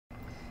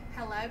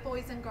Hello,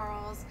 boys and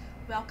girls.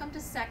 Welcome to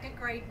second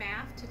grade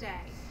math today.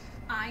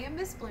 I am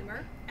Miss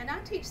Bloomer, and I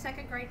teach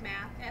second grade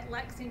math at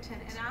Lexington,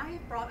 and I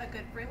have brought a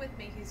good friend with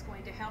me who's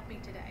going to help me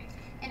today.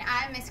 And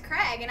I'm Miss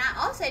Craig, and I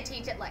also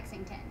teach at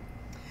Lexington.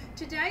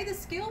 Today, the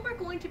skill we're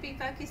going to be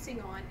focusing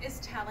on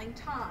is telling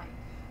time.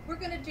 We're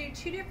going to do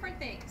two different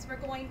things. We're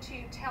going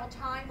to tell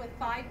time with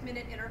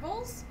 5-minute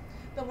intervals,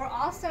 but we're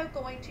also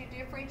going to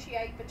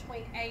differentiate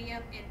between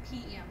AM and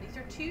PM. These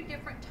are two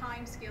different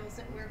time skills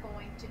that we're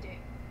going to do.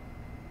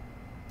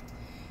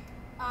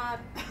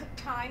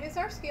 Time is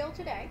our skill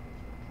today.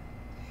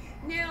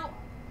 Now,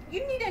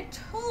 you need a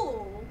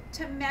tool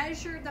to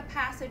measure the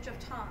passage of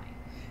time.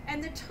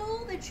 And the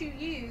tool that you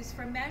use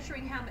for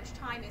measuring how much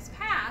time is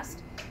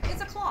passed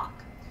is a clock.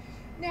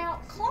 Now,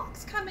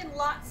 clocks come in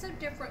lots of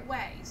different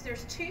ways.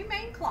 There's two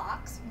main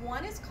clocks.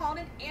 One is called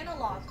an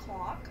analog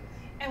clock,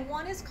 and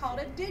one is called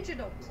a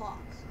digital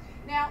clock.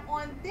 Now,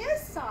 on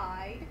this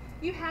side,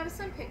 you have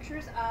some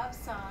pictures of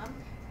some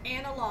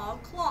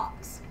analog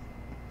clocks.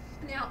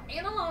 Now,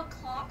 analog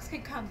clocks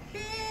can come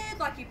big,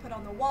 like you put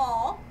on the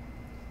wall,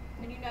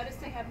 and you notice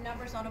they have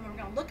numbers on them, and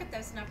we're going to look at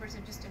those numbers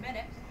in just a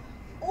minute.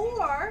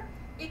 Or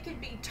it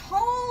could be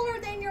taller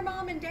than your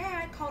mom and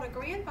dad, called a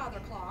grandfather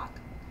clock.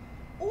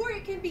 Or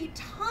it can be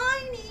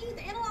tiny.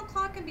 The analog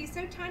clock can be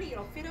so tiny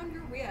it'll fit on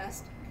your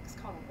wrist. It's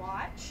called a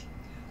watch.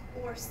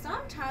 Or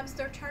sometimes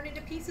they're turned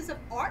into pieces of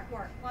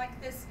artwork, like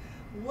this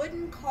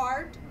wooden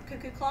carved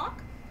cuckoo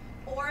clock,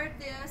 or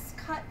this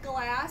cut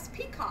glass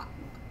peacock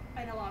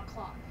analog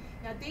clock.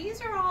 Now, these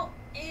are all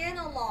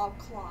analog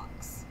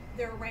clocks.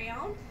 They're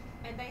round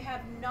and they have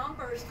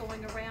numbers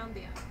going around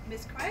them.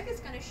 Miss Craig is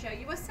going to show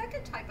you a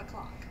second type of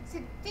clock. So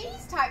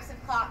these types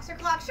of clocks are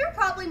clocks you're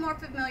probably more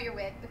familiar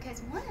with, because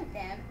one of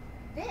them,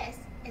 this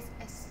is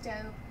a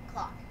stove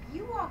clock.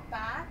 You walk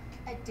by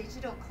a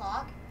digital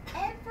clock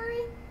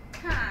every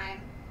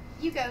time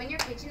you go in your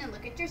kitchen and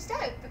look at your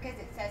stove, because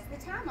it says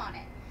the time on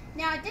it.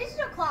 Now, a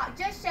digital clock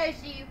just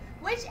shows you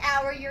which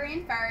hour you're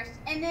in first,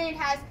 and then it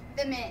has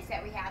the minutes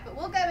that we have, but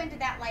we'll go into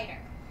that later.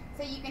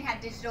 So you can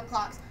have digital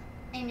clocks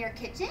in your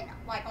kitchen,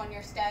 like on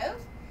your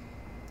stove.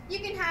 You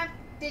can have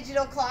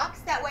digital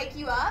clocks that wake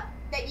you up,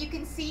 that you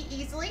can see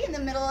easily in the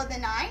middle of the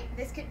night.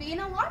 This could be an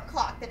alarm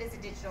clock that is a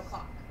digital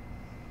clock.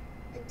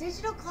 A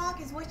digital clock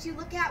is what you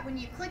look at when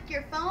you click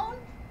your phone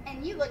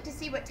and you look to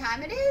see what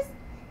time it is.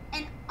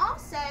 And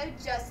also,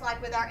 just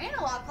like with our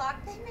analog clock,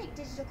 they make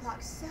digital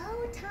clocks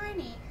so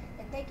tiny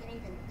that they can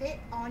even fit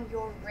on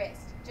your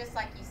wrist, just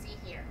like you see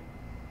here.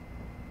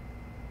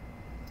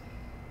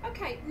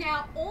 Okay,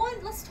 now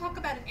let's talk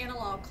about an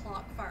analog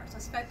clock first.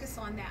 Let's focus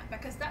on that,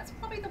 because that's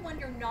probably the one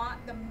you're not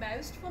the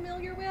most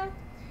familiar with.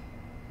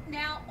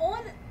 Now,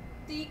 on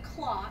the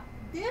clock,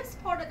 this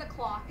part of the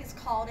clock is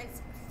called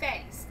its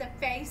face, the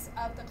face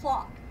of the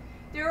clock.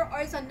 There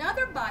is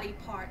another body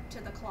part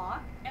to the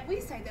clock, and we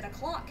say that a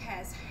clock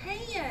has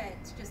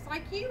hands. Just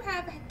like you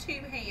have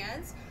two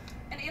hands,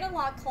 an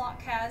analog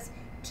clock has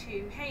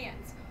two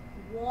hands.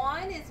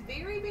 One is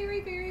very,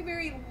 very, very,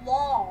 very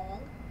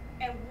long,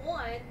 and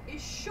one is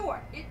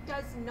short. It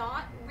does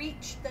not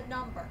reach the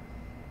number.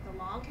 The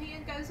long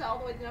hand goes all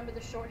the way to the number,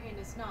 the short hand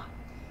is not.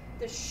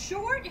 The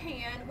short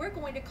hand, we're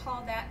going to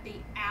call that the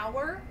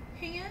hour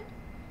hand,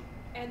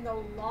 and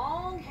the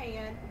long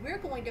hand, we're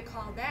going to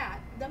call that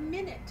the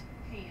minute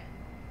hand.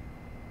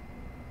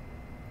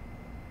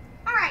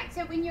 All right,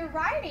 so when you're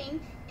writing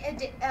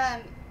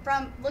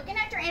from looking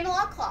at your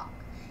analog clock,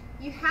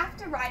 you have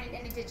to write it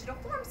in a digital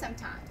form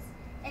sometimes.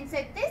 And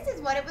so this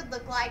is what it would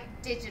look like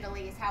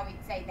digitally, is how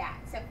we'd say that.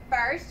 So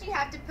first you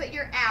have to put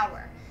your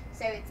hour.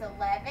 So it's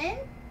 11,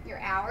 your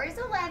hour is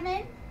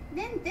 11.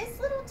 Then this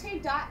little 2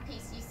 dot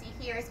piece you see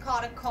here is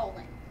called a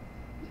colon.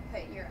 You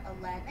put your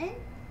 11,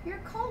 your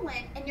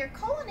colon, and your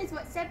colon is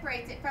what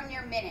separates it from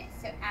your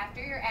minutes. So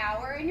after your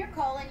hour and your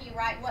colon, you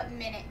write what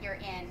minute you're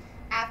in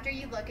after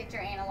you look at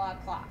your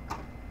analog clock.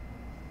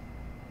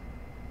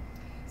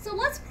 So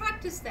let's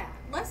practice that.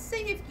 Let's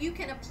see if you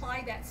can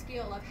apply that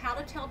skill of how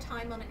to tell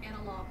time on an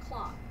analog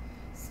clock.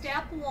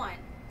 Step 1,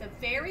 the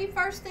very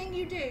first thing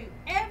you do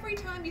every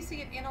time you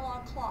see an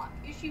analog clock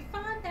is you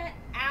find that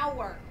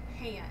hour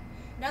hand.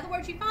 In other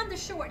words, you find the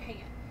short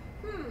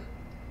hand.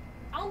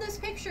 On this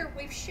picture,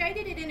 we've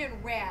shaded it in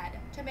red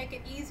to make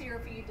it easier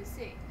for you to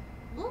see.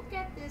 Look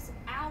at this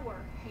hour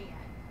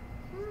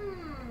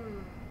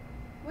hand.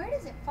 Where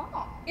does it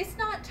fall? It's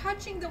not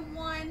touching the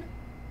 1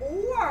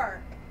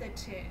 or the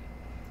 2.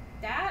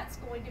 That's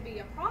going to be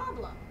a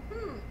problem.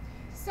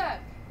 So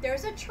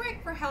there's a trick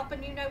for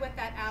helping you know what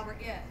that hour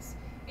is.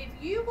 If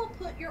you will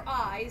put your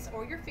eyes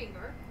or your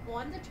finger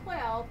on the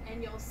 12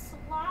 and you'll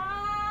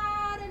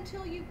slide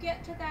until you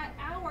get to that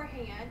hour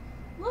hand,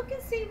 look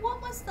and see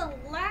what was the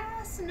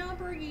last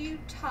number you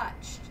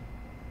touched.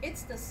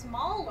 It's the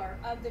smaller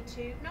of the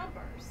two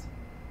numbers.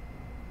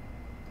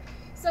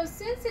 So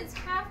since it's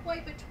halfway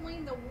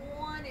between the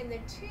 1 and the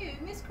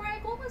 2, Miss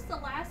Craig, what was the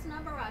last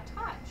number I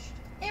touched?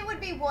 It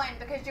would be 1,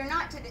 because you're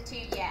not to the 2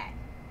 yet.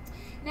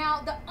 Now,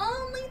 the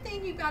only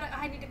thing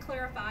I need to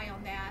clarify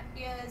on that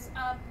is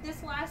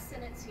this last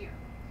sentence here.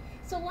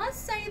 So let's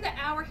say the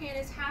hour hand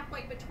is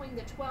halfway between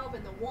the 12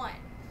 and the 1.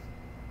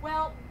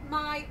 Well,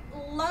 my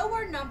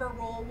lower number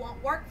rule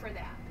won't work for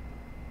that.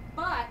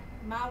 But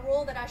my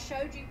rule that I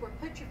showed you where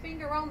put your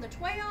finger on the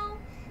 12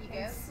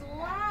 and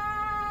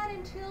slide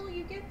until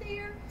you get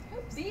there,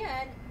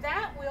 then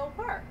that will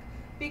work.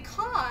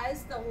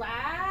 Because the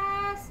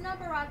last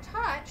number I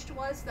touched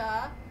was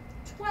the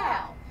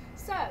 12.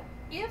 So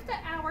if the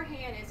hour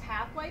hand is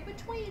halfway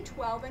between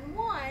 12 and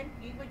 1,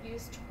 you would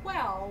use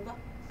 12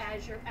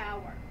 as your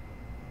hour.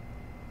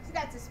 So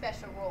that's a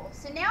special rule.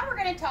 So now we're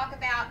going to talk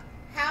about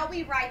how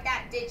we write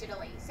that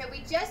digitally. So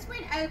we just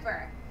went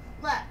over,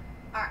 look,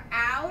 our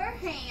hour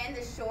hand,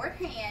 the short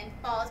hand,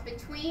 falls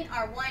between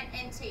our 1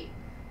 and 2.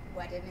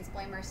 What did Ms.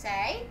 Bloomer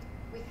say?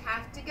 We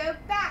have to go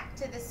back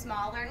to the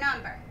smaller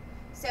number.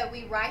 So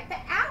we write the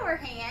hour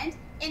hand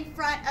in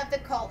front of the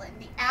colon.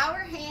 The hour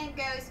hand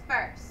goes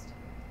first.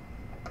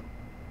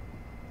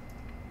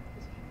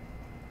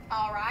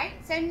 All right,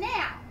 so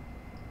now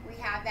we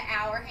have the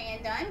hour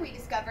hand done. We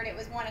discovered it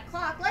was 1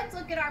 o'clock. Let's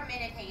look at our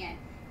minute hand.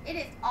 It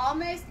is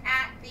almost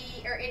at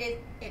the, or it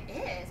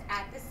is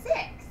at the 6.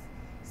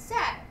 So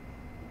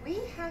we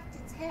have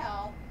to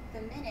tell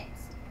the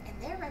minutes, and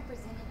they're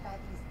represented by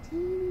these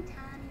teeny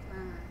tiny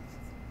lines.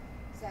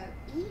 So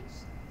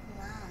each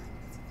line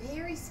is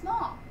very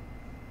small.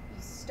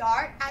 You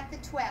start at the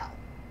 12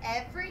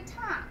 every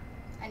time.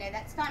 I know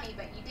that's funny,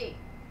 but you do.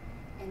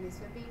 And this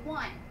would be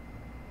 1,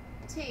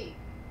 2,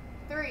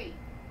 3,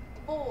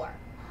 4.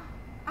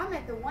 I'm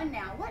at the 1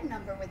 now. What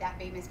number would that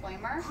be, Ms.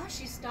 Bloomer? Oh,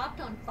 she stopped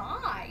on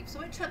 5.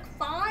 So it took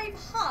 5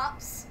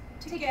 hops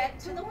to get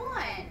to the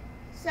 1.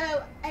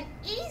 So an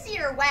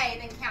easier way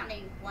than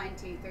counting 1,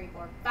 2, 3,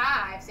 4,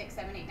 5, 6,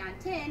 7, 8, 9,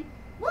 10.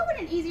 What would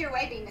an easier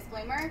way be, Ms.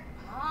 Bloomer?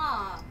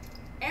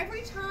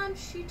 Every time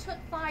she took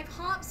 5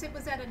 hops, it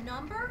was at a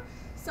number.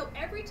 So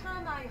every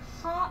time I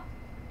hop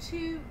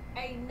to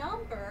a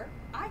number,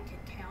 I can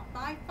count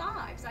by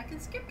 5s. I can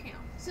skip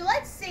count. So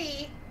let's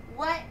see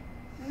what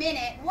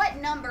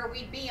number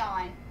we'd be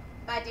on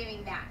by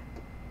doing that.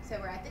 So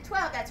we're at the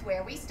 12, that's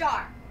where we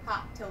start.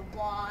 Hop to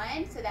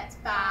 1, so that's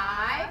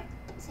 5,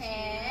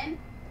 10,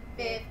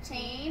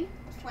 15,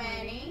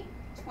 20,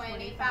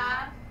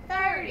 25,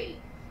 30.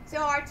 So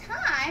our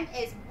time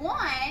is 1,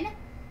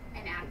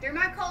 and after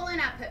my colon,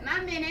 I put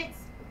my minutes,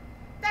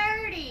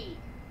 30.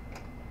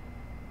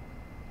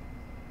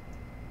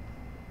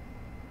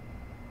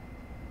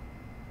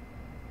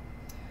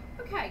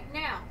 Okay,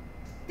 now,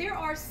 there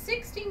are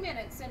 60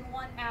 minutes in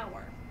 1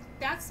 hour.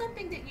 That's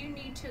something that you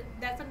need to,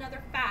 that's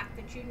another fact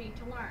that you need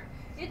to learn.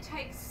 It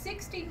takes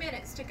 60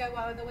 minutes to go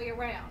all the way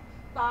around.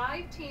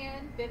 5,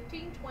 10,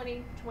 15,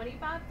 20,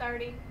 25,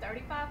 30,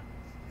 35,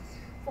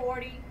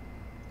 40,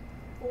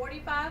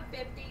 45,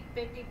 50,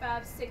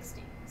 55,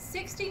 60.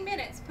 60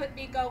 minutes put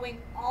me going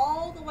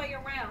all the way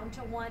around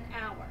to 1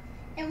 hour.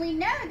 And we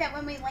know that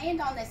when we land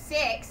on the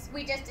 6,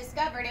 we just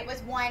discovered it was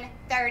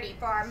 1:30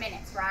 for our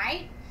minutes,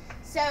 right?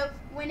 So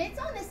when it's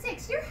on the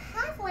 6, you're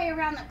halfway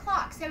around the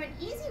clock. So an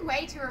easy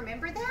way to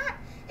remember that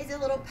is a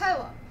little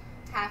poem.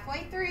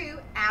 Halfway through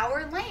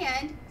our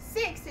land,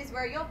 6 is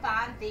where you'll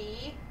find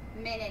the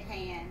minute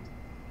hand.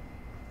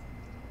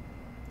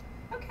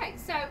 Okay,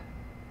 so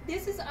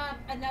this is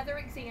another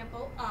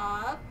example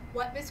of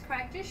what Ms.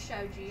 Crack just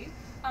showed you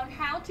on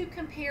how to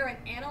compare an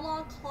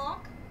analog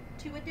clock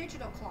to a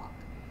digital clock.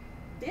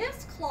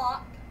 This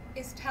clock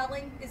is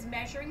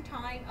measuring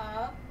time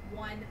of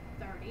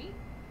 1:30.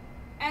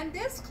 And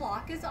this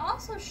clock is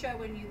also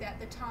showing you that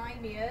the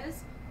time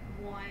is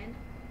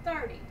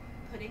 1:30.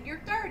 Put in your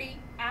 30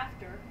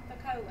 after the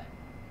colon.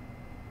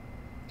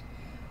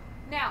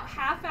 Now,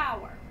 half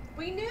hour.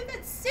 We knew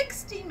that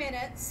 60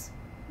 minutes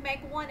make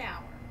 1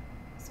 hour.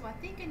 So I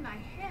think in my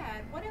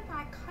head, what if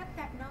I cut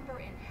that number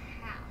in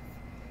half?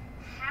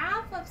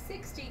 Half of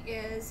 60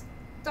 is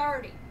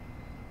 30.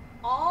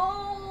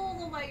 All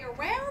the way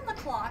around the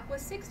clock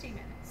was 60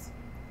 minutes.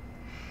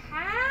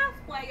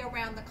 Halfway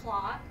around the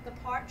clock, the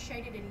part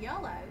shaded in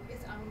yellow,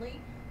 is only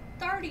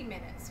 30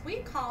 minutes. We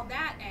call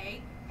that a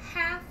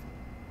half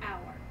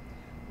hour.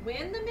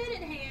 When the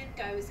minute hand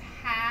goes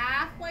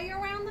halfway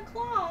around the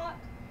clock,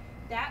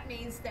 that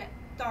means that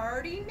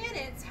 30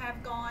 minutes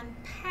have gone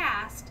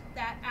past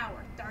that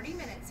hour. 30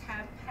 minutes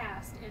have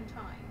passed in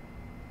time.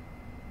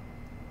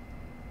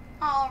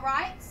 All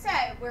right, so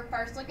we're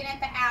first looking at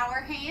the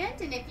hour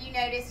hand, and if you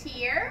notice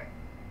here,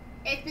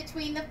 it's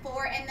between the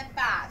 4 and the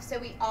 5. So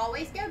we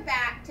always go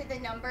back to the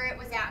number it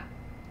was at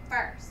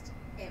first.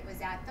 It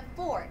was at the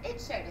 4. It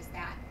showed us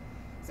that.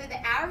 So the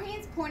hour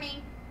hand's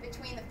pointing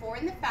between the 4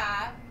 and the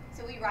 5.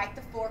 So we write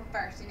the 4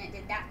 first, and it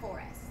did that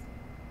for us.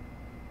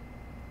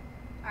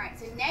 All right,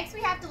 so next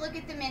we have to look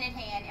at the minute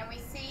hand, and we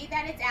see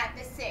that it's at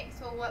the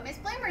 6. Well, what Ms.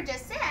 Bloomer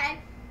just said,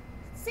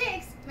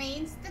 6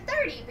 means the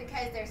 30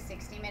 because there's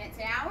 60 minutes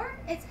an hour.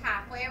 It's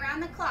halfway around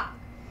the clock.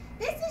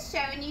 This is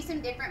showing you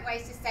some different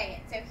ways to say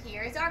it. So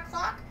here is our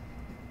clock.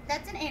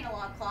 That's an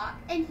analog clock.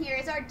 And here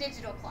is our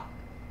digital clock.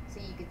 So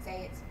you could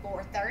say it's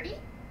 4:30,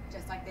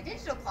 just like the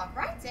digital clock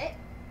writes it.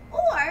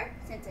 Or,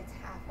 since it's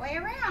halfway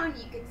around,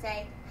 you could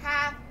say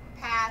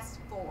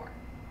 4:30.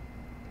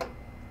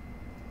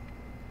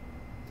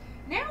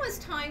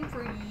 time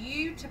for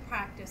you to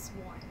practice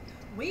one.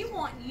 We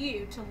want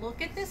you to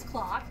look at this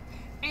clock,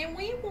 and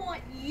we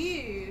want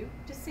you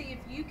to see if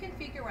you can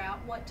figure out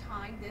what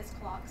time this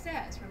clock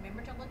says.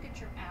 Remember to look at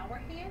your hour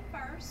hand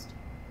first.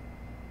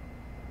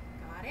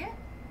 Got it?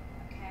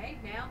 Okay,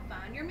 now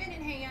find your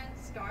minute hand.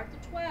 Start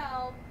the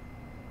 12.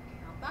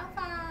 Count by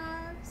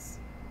fives.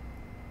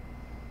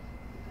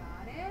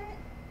 Got it?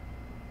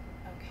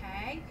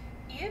 Okay.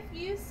 If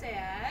you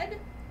said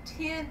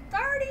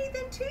 10:30,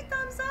 then 2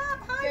 thumbs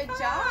up. High Good five.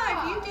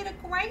 job. You did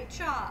a great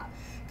job.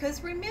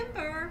 Because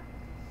remember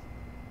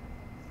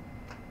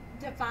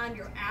to find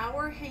your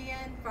hour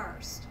hand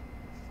first.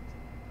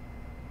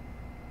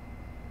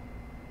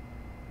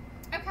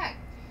 Okay.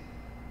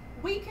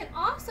 We can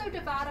also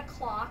divide a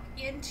clock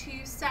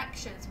into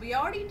sections. We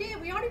already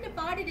did. We already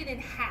divided it in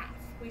half.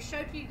 We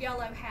showed you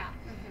yellow half.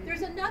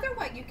 There's another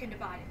way you can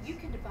divide it. You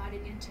can divide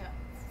it into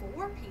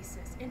 4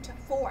 pieces, into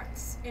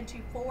fourths, into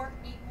 4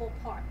 equal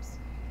parts.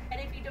 And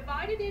if you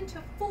divide it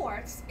into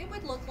fourths, it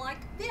would look like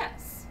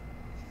this.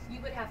 You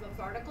would have a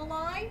vertical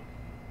line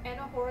and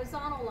a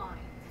horizontal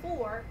line,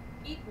 4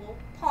 equal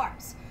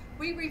parts.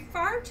 We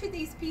refer to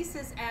these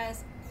pieces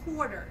as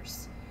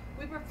quarters.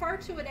 We refer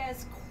to it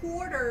as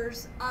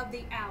quarters of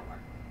the hour.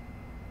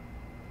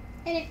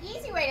 And an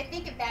easy way to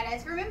think of that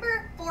is,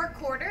 remember 4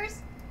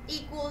 quarters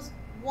equals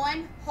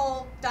 1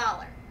 whole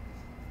dollar.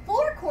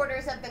 4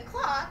 quarters of the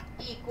clock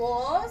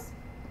equals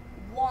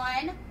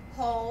 1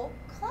 whole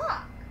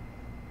clock.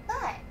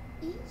 But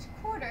each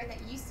quarter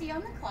that you see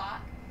on the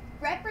clock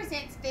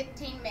represents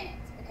 15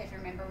 minutes, because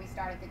remember we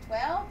started the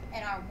 12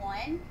 and our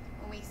 1,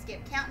 when we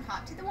skip count and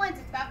hop to the ones,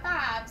 it's by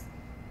fives.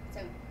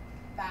 So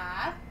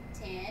 5,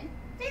 10,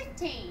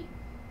 15.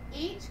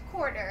 Each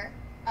quarter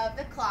of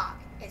the clock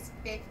is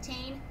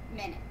 15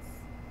 minutes.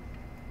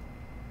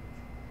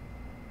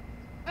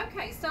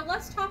 Okay, so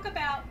let's talk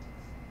about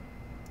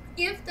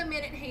if the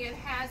minute hand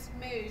has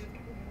moved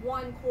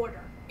 1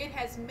 quarter. It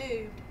has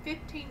moved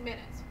 15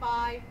 minutes,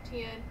 5,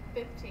 10,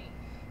 15.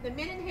 The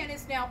minute hand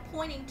is now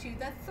pointing to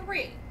the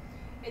 3.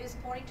 It is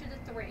pointing to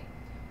the 3.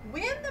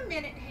 When the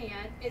minute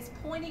hand is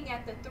pointing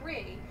at the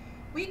 3,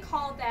 we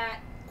call that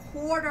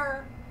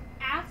quarter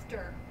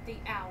after the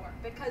hour,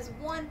 because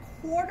 1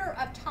 quarter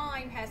of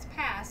time has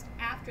passed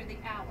after the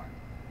hour.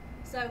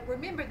 So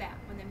remember that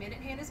when the minute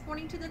hand is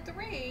pointing to the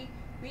 3,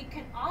 we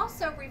can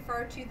also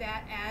refer to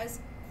that as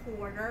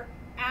quarter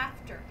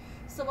after.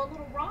 So a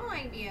little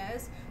rhyme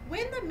is,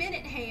 when the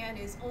minute hand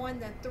is on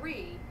the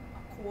 3,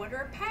 a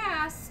quarter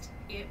past,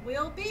 it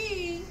will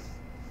be.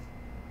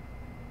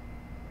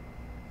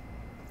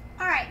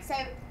 All right, so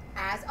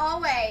as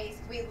always,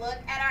 we look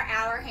at our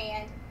hour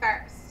hand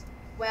first.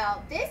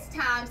 Well, this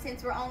time,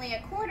 since we're only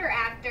a quarter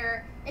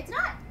after, it's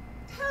not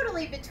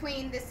totally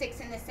between the 6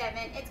 and the 7.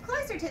 It's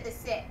closer to the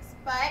 6,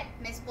 but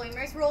Miss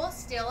Bloomer's rule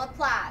still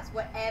applies.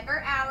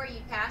 Whatever hour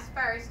you pass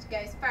first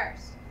goes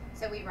first.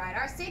 So we write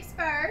our 6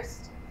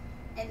 first,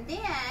 and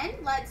then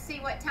let's see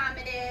what time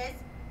it is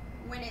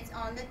when it's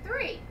on the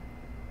 3.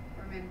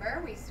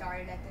 Remember, we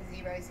started at the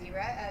 0, 0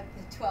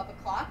 of the 12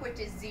 o'clock, which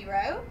is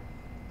 0,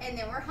 and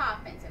then we're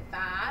hopping. So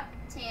 5,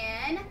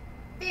 10,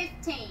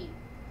 15.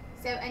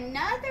 So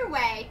another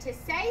way to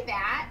say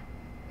that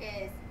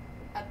is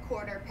a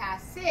quarter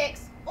past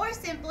 6, or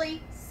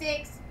simply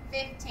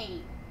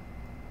 6:15.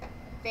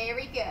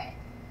 Very good.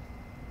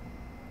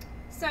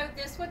 So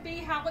this would be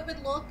how it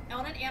would look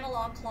on an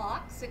analog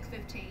clock,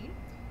 6:15,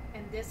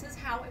 and this is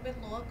how it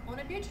would look on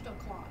a digital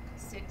clock,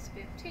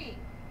 6:15.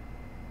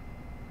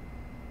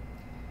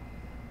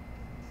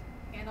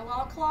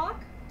 Analog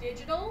clock,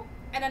 digital,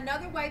 and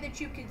another way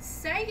that you could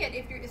say it,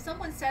 if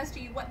someone says to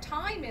you, what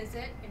time is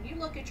it, and you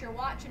look at your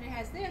watch and it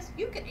has this,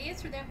 you could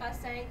answer them by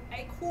saying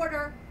a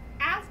quarter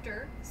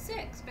after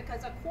 6,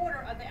 because a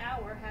quarter of the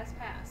hour has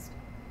passed.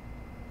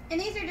 And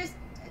these are just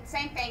the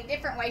same thing,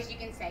 different ways you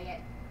can say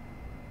it.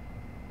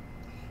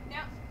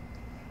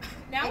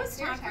 Now It's it's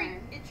your time for you.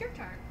 turn. It's your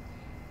turn.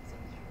 So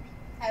it's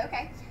yours.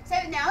 Okay, so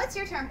now it's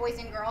your turn, boys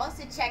and girls,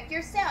 to check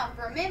yourself.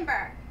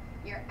 Remember,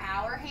 your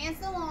hour hand's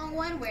the long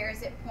one. Where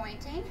is it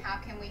pointing? How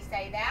can we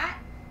say that?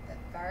 The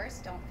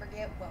first, don't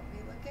forget what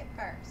we look at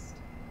first.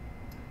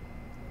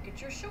 Look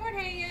at your short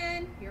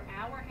hand, your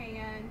hour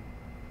hand.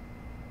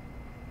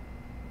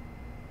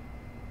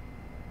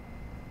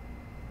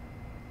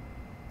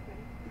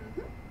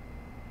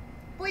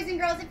 Boys and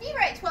girls, if you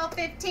write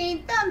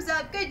 12:15, thumbs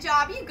up, good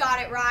job, you got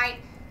it right.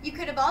 You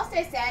could have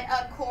also said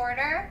a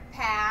quarter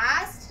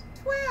past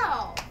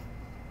 12.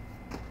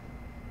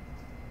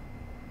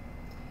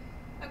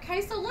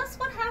 Okay, so let's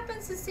what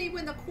happens to see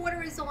when the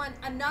quarter is on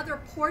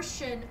another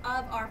portion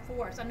of our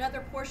fours,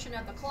 another portion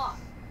of the clock.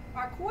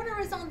 Our quarter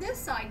is on this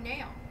side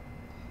now.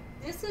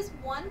 This is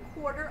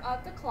 1/4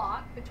 of the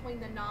clock between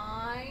the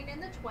 9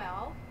 and the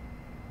 12.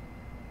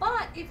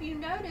 But if you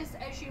notice,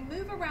 as you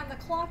move around the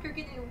clock, you're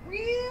getting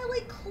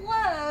really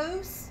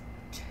close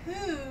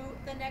to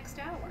the next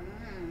hour.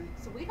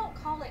 So we don't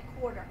call it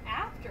quarter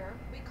after,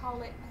 we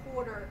call it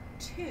quarter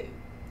to.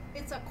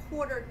 It's a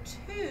quarter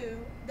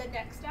to the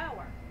next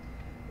hour.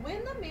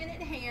 When the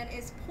minute hand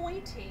is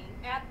pointing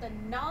at the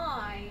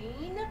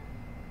 9,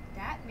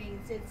 That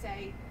means it's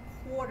a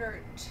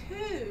quarter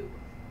to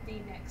the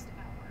next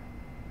hour.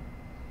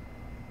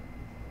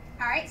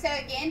 All right, so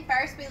again,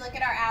 first we look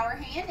at our hour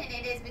hand, and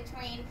it is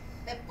between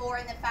the 4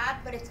 and the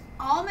 5, but it's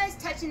almost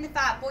touching the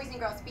 5. Boys and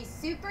girls, be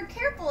super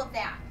careful of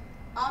that.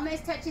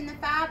 Almost touching the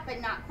 5, but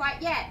not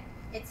quite yet.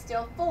 It's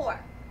still 4.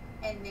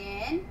 And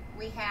then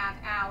we have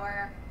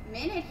our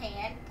minute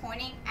hand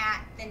pointing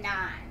at the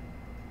 9.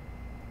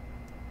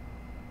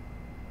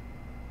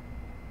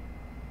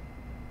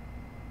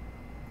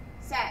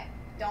 So,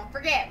 don't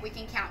forget, we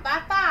can count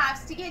by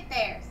 5s to get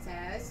there. So,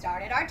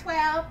 start at our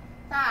 12.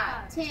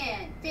 5,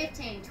 10,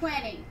 15,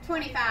 20,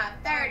 25,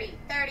 30,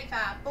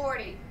 35,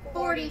 40,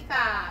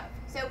 45.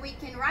 So we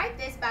can write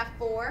this by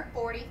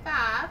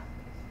 4:45,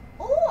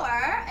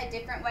 or a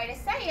different way to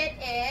say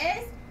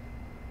it is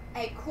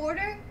a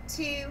quarter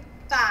to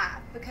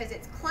 5, because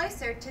it's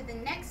closer to the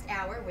next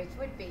hour, which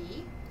would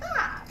be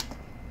 5.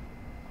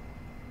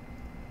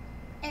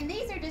 And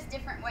these are just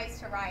different ways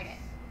to write it.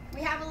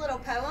 We have a little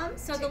poem.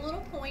 So the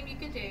little poem you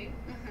can do.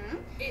 Go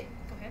ahead.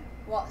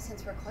 Well,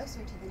 since we're closer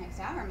to the next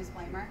hour, Ms.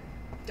 Blamer,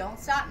 don't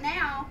stop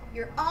now.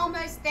 You're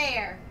almost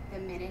there. The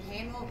minute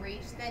hand will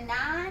reach the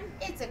 9.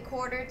 It's a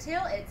quarter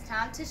till it's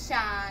time to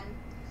shine.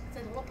 It's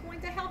a little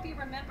point to help you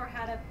remember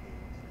how to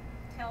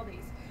tell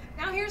these.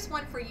 Now here's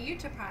one for you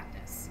to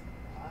practice.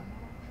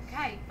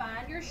 Okay,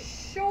 find your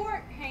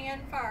short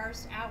hand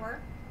first. Hour.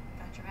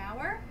 Got your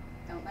hour?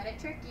 Don't let it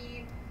trick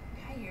you.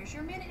 Okay, here's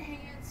your minute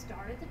hand.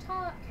 Start at the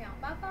top. Count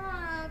by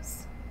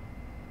 5s.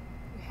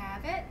 You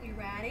have it? You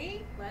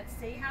ready? Let's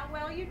see how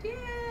well you did.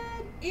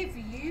 If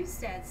you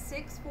said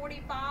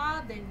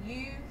 6:45, then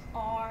you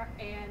are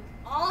an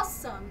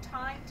awesome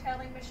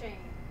time-telling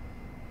machine.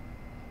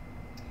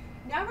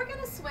 Now we're going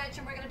to switch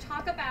and we're going to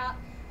talk about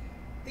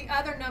the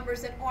other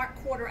numbers that aren't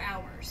quarter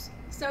hours.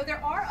 So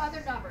there are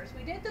other numbers.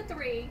 We did the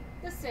 3,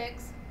 the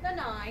 6, the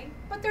 9,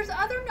 but there's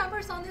other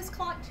numbers on this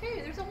clock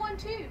too. There's a 1,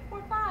 2,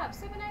 4, 5,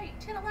 7, 8,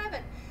 10,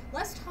 11.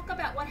 Let's talk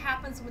about what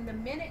happens when the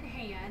minute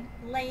hand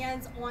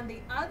lands on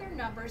the other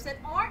numbers that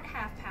aren't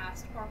half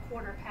past or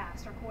quarter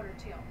past or quarter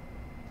till.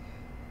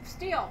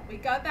 Still, we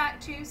go back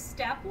to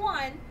step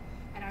 1,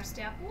 and our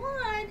step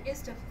 1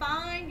 is to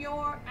find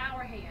your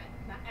hour hand.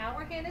 My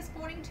hour hand is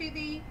pointing to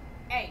the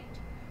 8.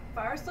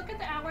 First, look at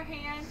the hour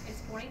hand.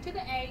 It's pointing to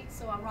the 8,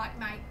 so I'll write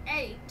my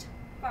 8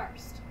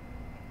 first.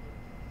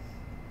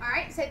 All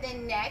right, so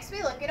then next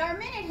we look at our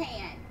minute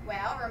hand.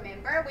 Well,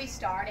 remember, we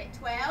start at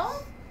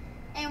 12,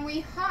 and we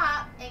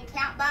hop and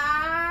count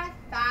by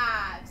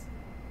 5s.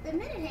 The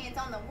minute hand's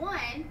on the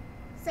 1,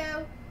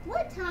 so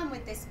what time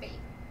would this be?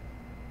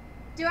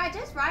 Do I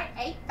just write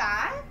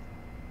 8:05?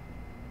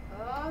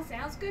 Oh,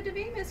 sounds good to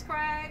me, Miss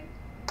Craig.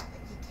 But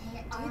you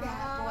can't do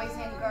that, boys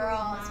and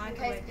girls, my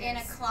because in a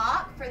goodness.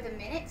 clock for the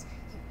minutes,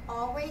 you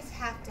always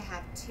have to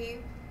have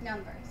 2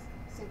 numbers.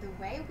 So the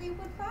way we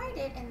would write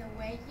it and the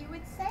way you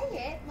would say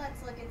it,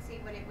 let's look and see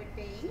what it would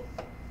be.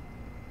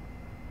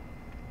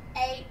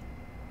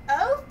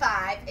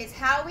 8:05 is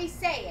how we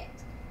say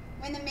it.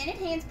 When the minute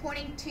hand's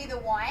pointing to the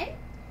 1,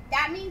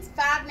 that means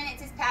 5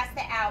 minutes is past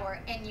the hour,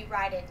 and you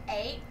write it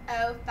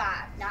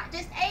 8:05, not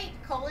just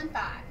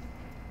 8:5.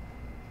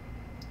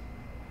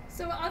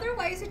 So other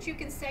ways that you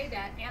can say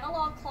that,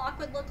 analog clock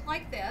would look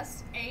like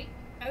this,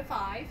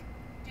 8:05.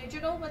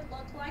 Digital would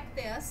look like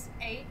this,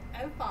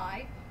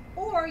 8:05.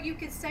 Or you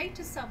could say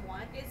to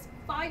someone, it's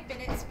 5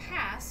 minutes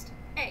past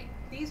 8.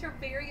 These are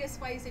various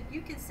ways that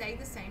you can say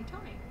the same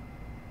time.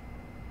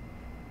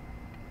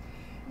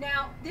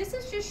 Now, this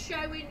is just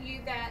showing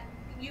you that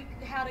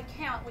how to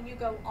count when you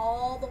go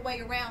all the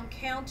way around,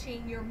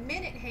 counting your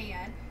minute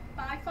hand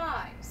by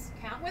 5s.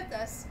 Count with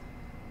us.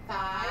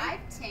 5,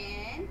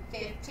 10,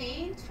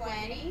 15,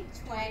 20,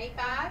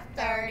 25,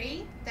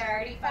 30,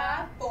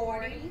 35,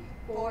 40,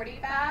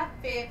 45,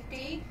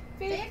 50,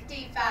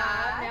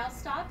 55. Now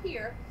stop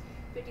here.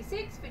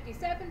 56,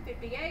 57,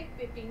 58,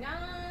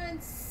 59,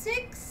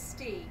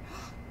 60.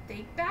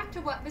 Think back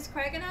to what Miss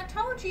Craig and I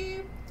told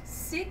you.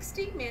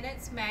 60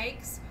 minutes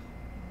makes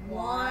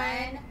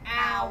 1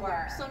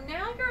 hour. So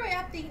now you're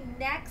at the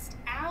next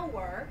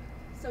hour.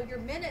 So your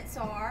minutes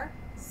are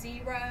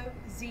 0,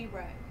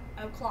 0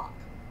 o'clock.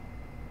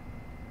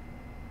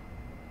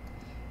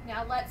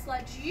 Now let's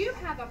let you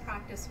have a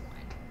practice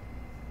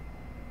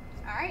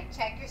one. All right,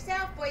 check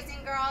yourself, boys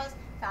and girls.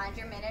 Find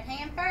your minute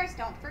hand first.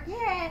 Don't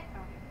forget.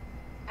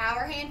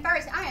 Hour hand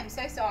first. I am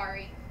so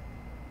sorry.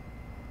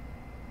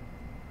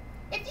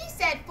 If you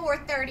said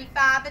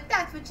 4:35, if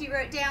that's what you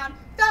wrote down,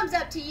 thumbs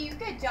up to you.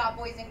 Good job,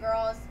 boys and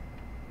girls.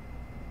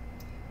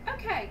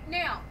 Okay,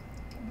 now,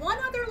 one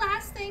other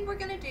last thing we're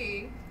going to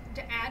do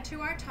to add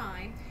to our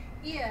time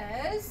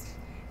is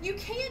you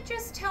can't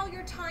just tell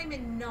your time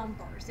in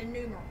numbers and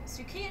numerals.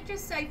 You can't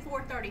just say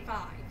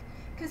 4:35.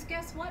 Because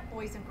guess what,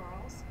 boys and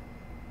girls?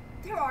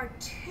 There are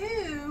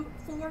 2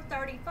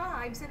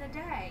 4:35s in a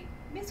day.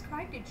 Miss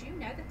Craig, did you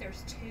know that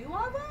there's 2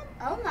 of them?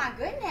 Oh my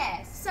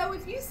goodness. So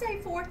if you say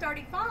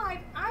 4:35,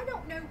 I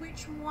don't know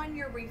which one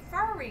you're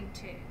referring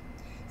to.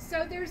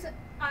 So there's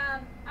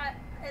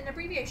an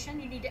abbreviation,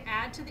 you need to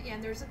add to the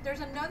end.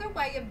 There's another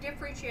way of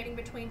differentiating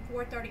between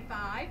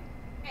 4:35,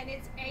 and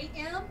it's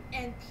AM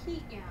and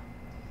PM.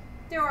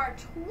 There are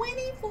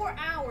 24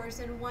 hours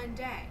in one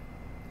day.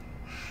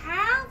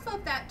 Half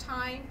of that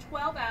time,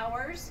 12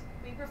 hours,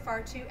 we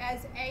refer to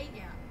as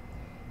AM.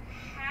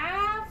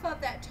 Half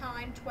of that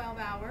time, 12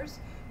 hours,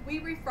 we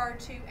refer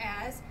to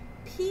as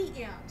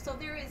PM. So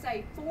there is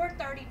a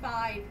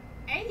 4:35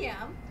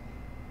 AM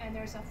and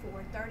there's a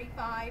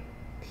 4:35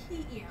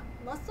 PM.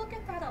 Let's look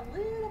at that a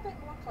little bit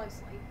more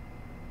closely.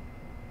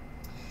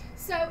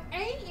 So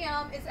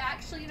AM is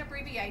actually an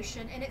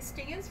abbreviation, and it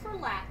stands for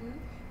Latin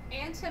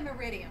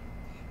antemeridium.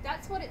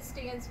 That's what it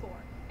stands for.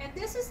 And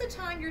this is the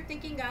time you're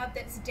thinking of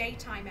that's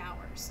daytime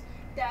hours.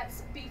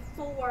 That's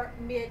before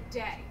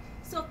midday.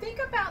 So think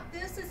about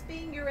this as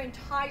being your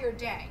entire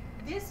day.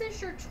 This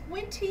is your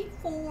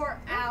 24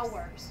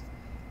 hours.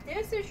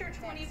 This is your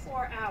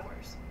 24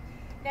 hours.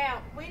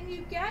 Now, when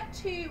you get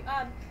to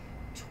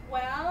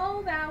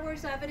 12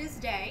 hours of it is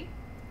day,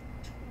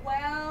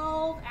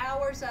 12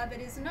 hours of it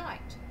is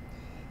night.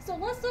 So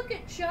let's look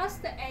at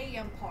just the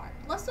AM part.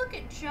 Let's look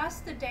at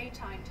just the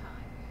daytime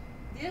time.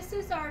 This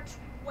is our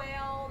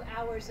 12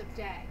 hours of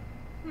day.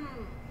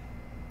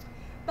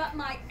 But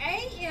my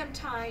AM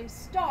time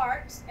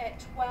starts at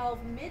 12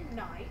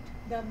 midnight,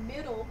 the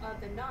middle of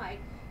the night,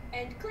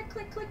 and click,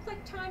 click, click,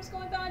 click, time's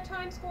going by,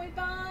 time's going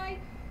by.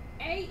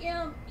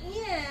 AM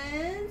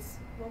ends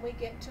when we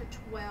get to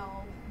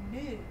 12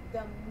 noon,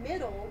 the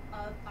middle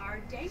of our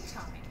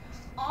daytime.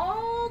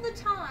 All the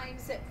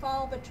times that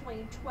fall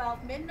between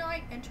 12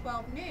 midnight and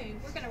 12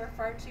 noon, we're going to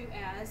refer to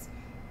as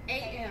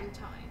AM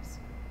times.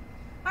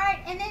 All right,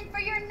 and then for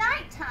your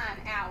nighttime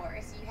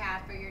hours you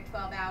have for your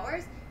 12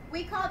 hours,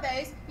 we call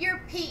those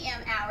your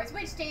PM hours,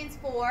 which stands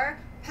for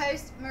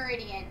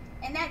post-meridian,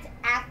 and that's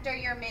after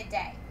your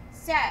midday.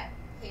 So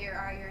here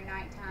are your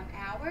nighttime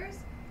hours,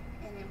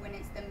 and then when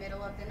it's the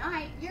middle of the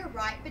night, you're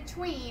right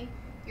between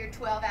your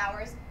 12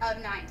 hours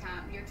of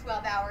nighttime, your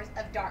 12 hours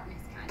of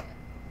darkness, kind of.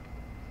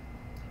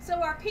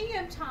 So our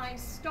PM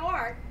times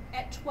start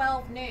at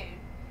 12 noon,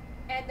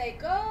 and they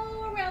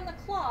go around the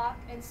clock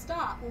and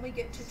stop when we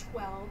get to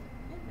 12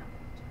 midnight.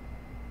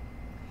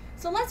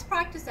 So let's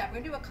practice that.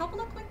 We're going to do a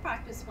couple of quick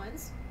practice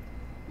ones.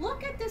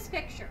 Look at this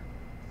picture.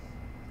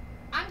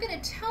 I'm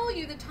going to tell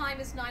you the time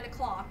is 9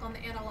 o'clock on the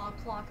analog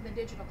clock and the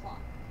digital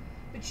clock.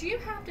 But you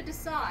have to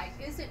decide,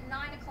 is it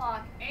 9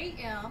 o'clock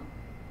AM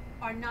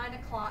or 9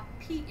 o'clock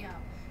PM?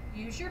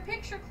 Use your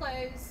picture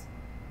clues.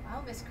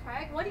 Oh, Miss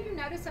Craig, what do you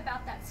notice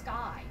about that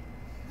sky?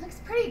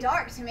 Looks pretty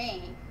dark to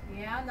me.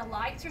 Yeah, and the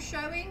lights are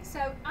showing.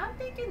 So I'm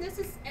thinking this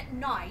is at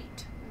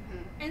night.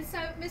 And so,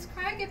 Miss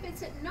Craig, if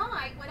it's at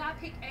night, would I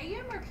pick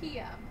AM or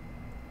PM?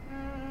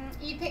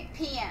 You pick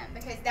PM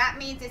because that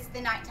means it's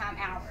the nighttime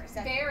hours.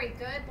 Very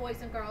good,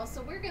 boys and girls.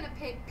 So we're going to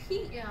pick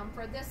PM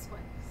for this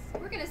one.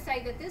 We're going to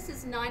say that this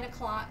is 9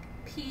 o'clock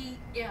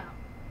PM.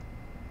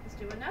 Let's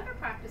do another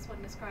practice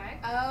one, Miss Craig.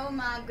 Oh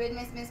my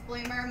goodness, Miss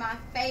Bloomer, my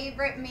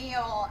favorite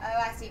meal. Oh,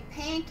 I see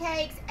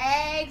pancakes,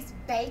 eggs,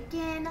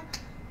 bacon.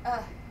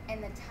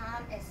 And the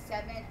time is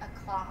 7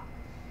 o'clock.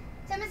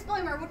 So, Miss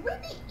Bloomer, would we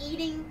be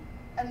eating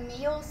a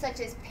meal such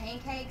as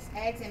pancakes,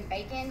 eggs, and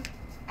bacon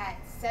at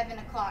 7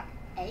 o'clock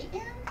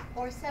AM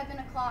or 7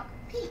 o'clock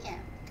PM?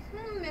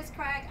 Miss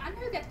Craig, I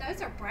know that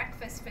those are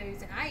breakfast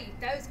foods, and I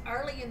eat those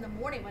early in the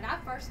morning when I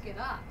first get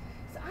up.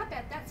 So I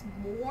bet that's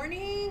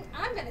morning.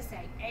 I'm going to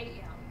say AM.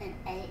 And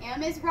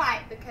AM is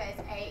right because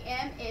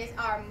AM is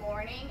our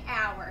morning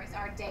hours,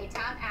 our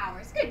daytime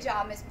hours. Good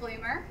job, Miss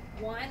Bloomer.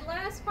 One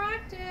last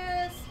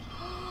practice.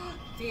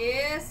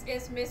 This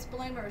is Miss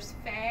Bloomer's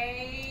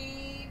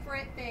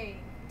favorite thing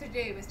to do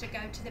is to go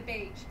to the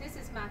beach. This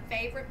is my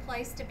favorite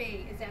place to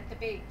be, is at the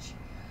beach.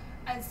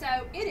 And so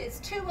it is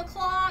 2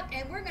 o'clock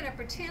and we're going to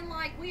pretend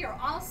like we are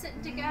all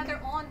sitting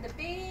together on the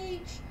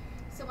beach.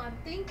 So I'm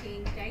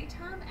thinking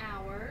daytime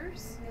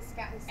hours,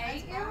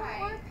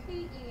 AM or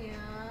PM.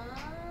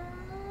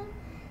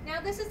 Now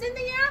this is in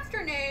the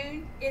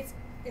afternoon. This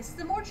is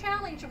the more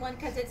challenging one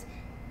because it's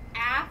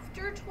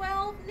after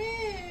 12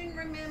 noon,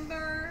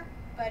 remember?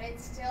 But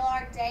it's still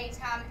our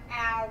daytime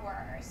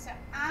hours. So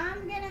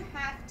I'm going to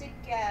have to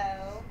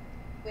go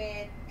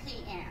with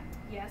PM.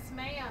 Yes,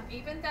 ma'am.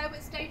 Even though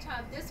it's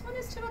daytime, this one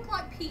is 2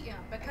 o'clock PM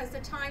because the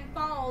time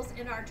falls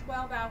in our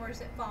 12 hours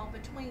that fall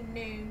between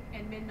noon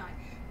and midnight.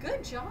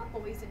 Good job,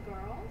 boys and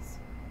girls.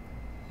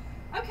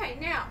 Okay,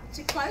 now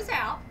to close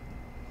out,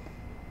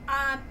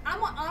 I'm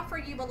going to offer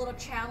you a little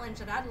challenge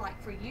that I'd like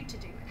for you to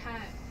do at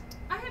home.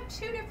 I have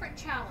two different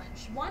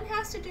challenges. One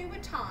has to do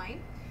with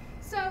time.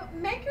 So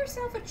make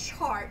yourself a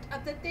chart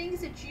of the things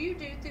that you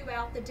do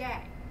throughout the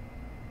day.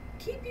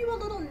 Keep you a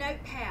little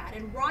notepad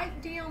and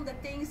write down the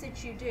things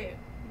that you do.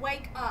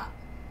 Wake up,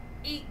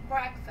 eat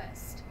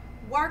breakfast,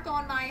 work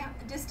on my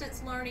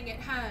distance learning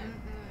at home,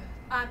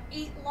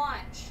 eat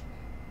lunch,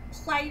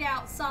 played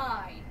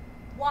outside,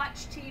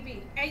 watch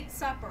TV, ate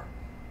supper,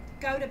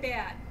 go to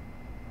bed.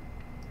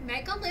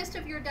 Make a list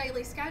of your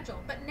daily schedule,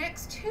 but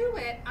next to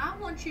it, I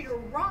want you to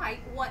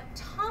write what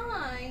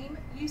time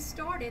you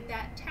started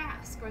that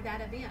task or that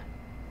event.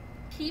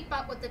 keep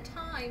up with the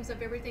times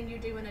of everything you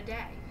do in a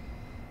day.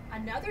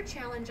 Another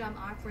challenge I'm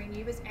offering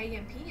you is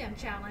AM/PM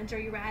challenge. Are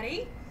you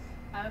ready?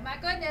 Oh my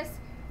goodness.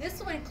 This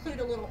will include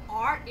a little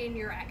art in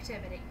your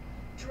activity.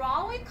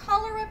 Draw and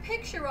color a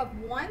picture of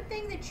one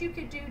thing that you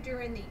could do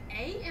during the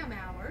AM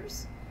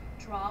hours.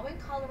 Draw and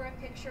color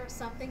a picture of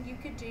something you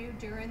could do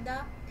during the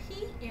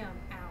PM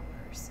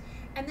hours.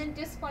 And then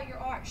display your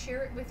art.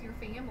 Share it with your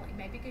family.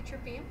 Maybe get your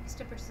families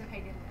to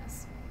participate in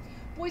this.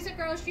 Boys and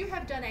girls, you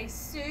have done a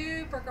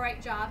super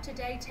great job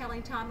today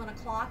telling time on a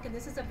clock, and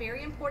this is a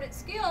very important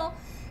skill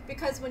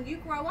because when you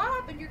grow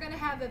up and you're going to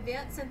have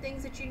events and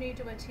things that you need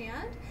to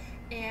attend,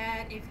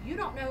 and if you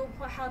don't know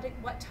how to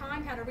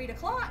read a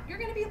clock, you're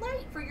going to be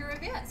late for your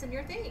events and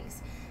your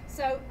things.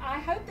 So I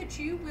hope that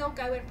you will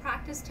go and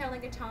practice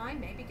telling a time,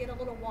 maybe get a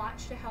little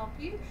watch to help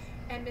you.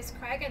 And Miss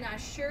Craig and I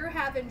sure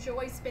have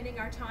enjoyed spending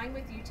our time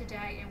with you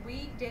today, and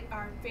we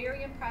are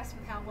very impressed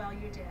with how well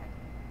you did.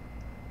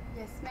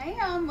 Yes,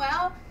 ma'am.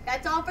 Well,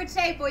 that's all for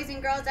today, boys and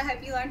girls. I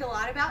hope you learned a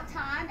lot about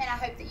time, and I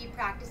hope that you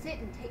practice it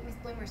and take Miss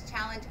Bloomer's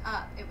challenge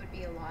up. It would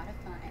be a lot of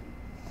fun.